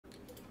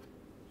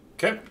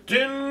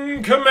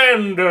Captain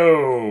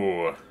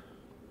Commando!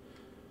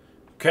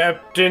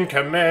 Captain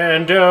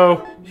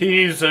Commando,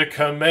 he's a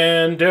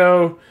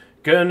commando.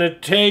 Gonna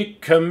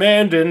take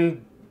command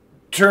and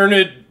turn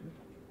it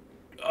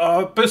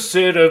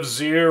opposite of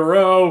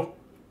zero.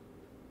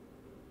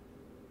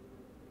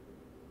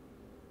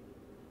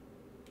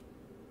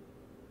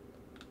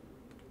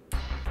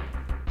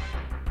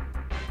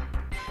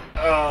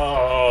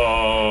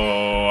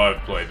 Oh,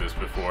 I've played this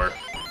before.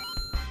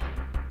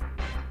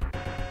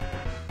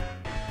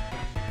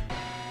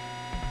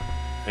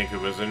 I think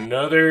it was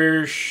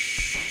another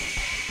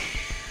shitty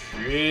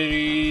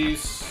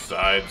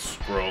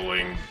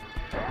side-scrolling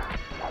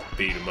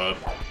beat-em-up.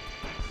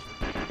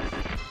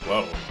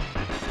 Whoa.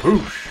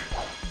 Whoosh!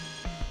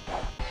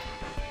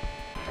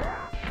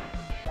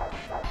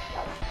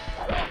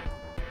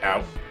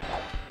 Ow.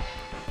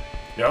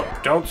 Nope,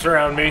 don't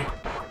surround me.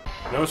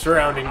 No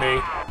surrounding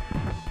me.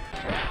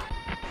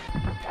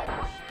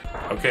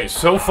 Okay,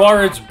 so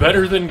far it's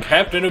better than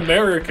Captain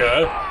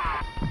America.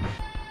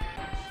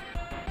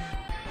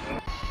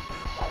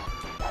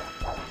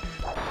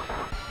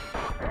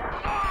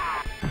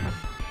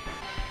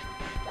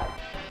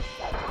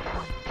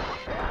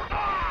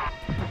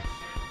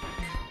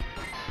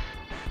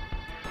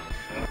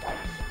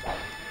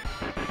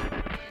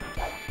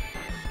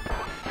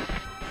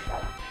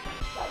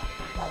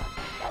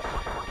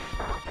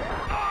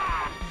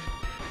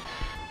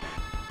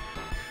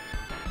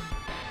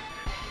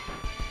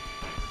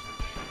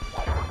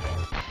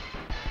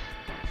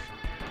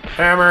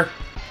 Hammer.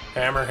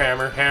 Hammer,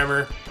 hammer,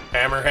 hammer.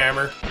 Hammer,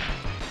 hammer.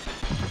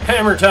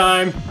 Hammer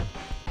time!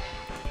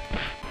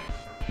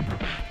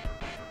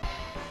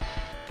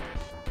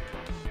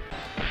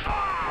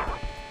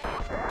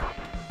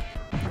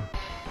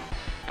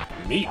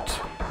 Meat.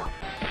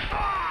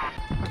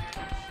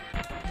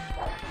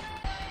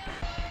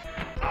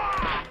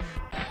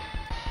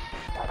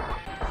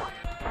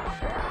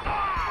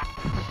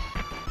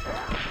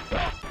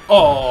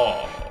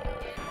 Oh!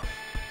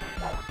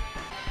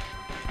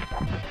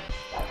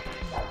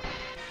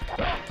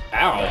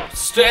 Ow!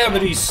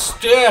 Stabbity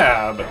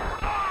stab!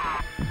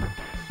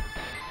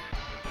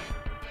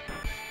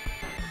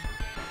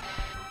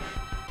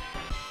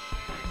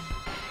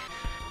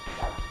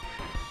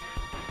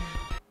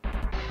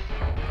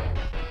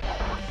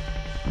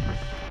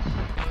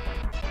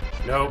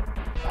 Nope.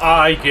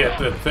 I get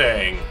the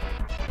thing.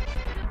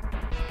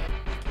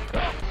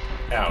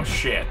 Oh,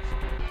 shit.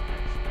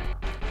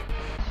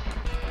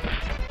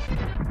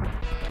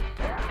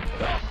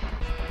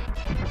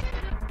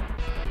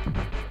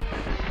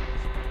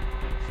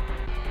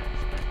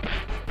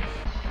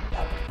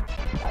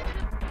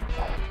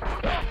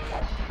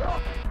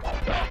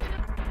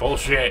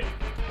 Bullshit.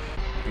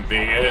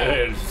 Being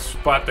a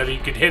spot that he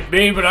could hit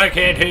me, but I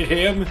can't hit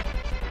him.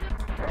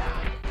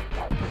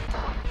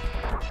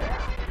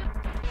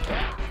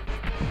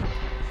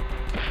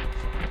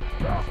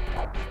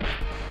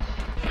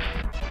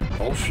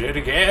 Bullshit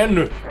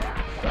again.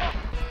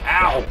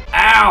 Ow!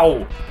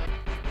 Ow!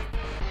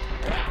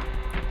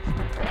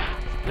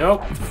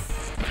 Nope.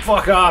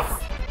 Fuck off.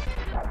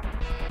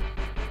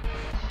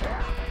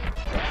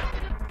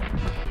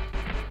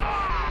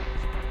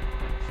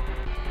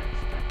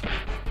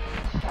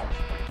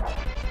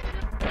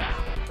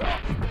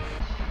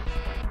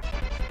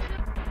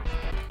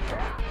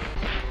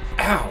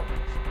 Ow!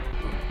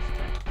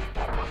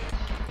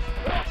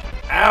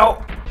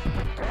 Ow!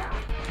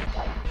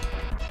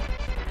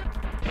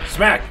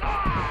 Smack!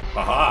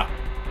 Aha!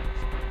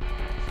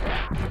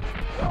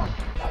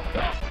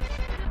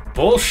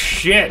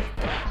 Bullshit!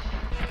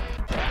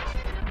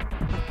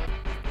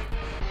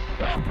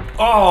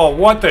 Oh,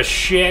 what the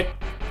shit?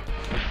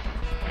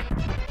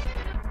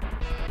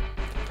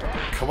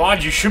 Come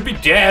on, you should be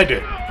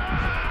dead!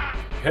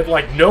 Had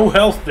like no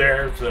health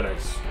there, so I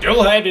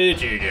still had to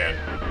hit you again.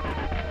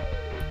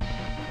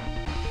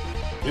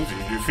 He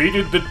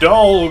defeated the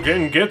dog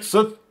and gets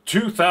a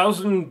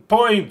 2,000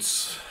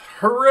 points.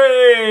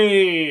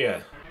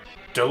 Hooray!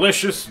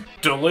 Delicious,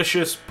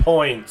 delicious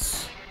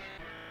points.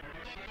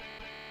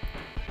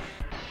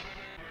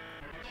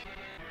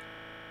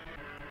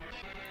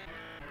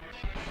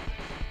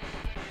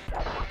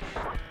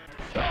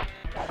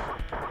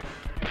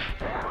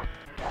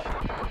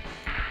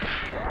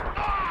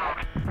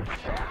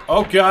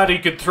 Oh god, he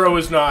could throw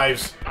his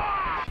knives.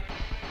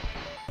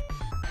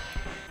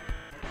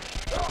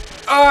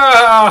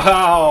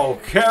 Ow!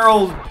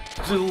 Carol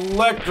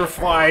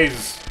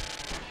electrifies.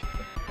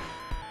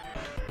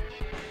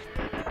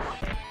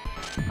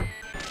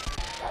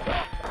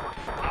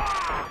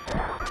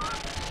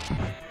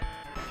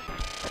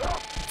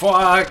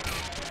 Fuck.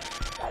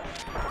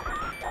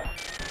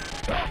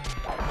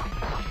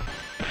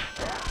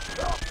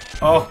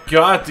 Oh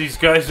god, these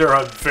guys are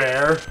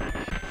unfair.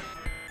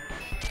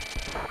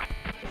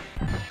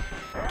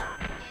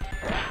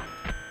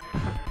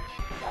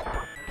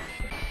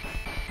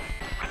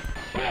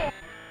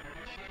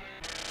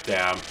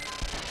 Damn.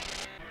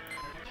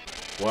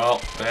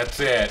 Well, that's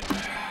it.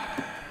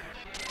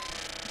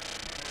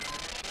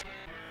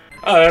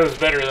 Oh, that was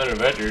better than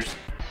Avengers.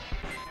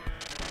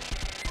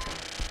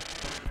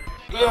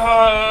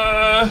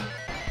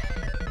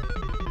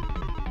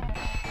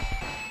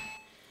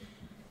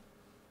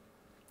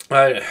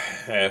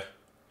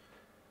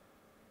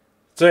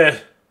 That's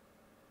it.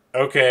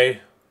 Okay.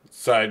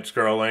 Side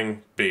scrolling,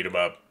 beat 'em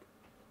up.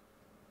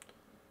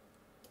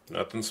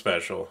 Nothing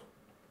special.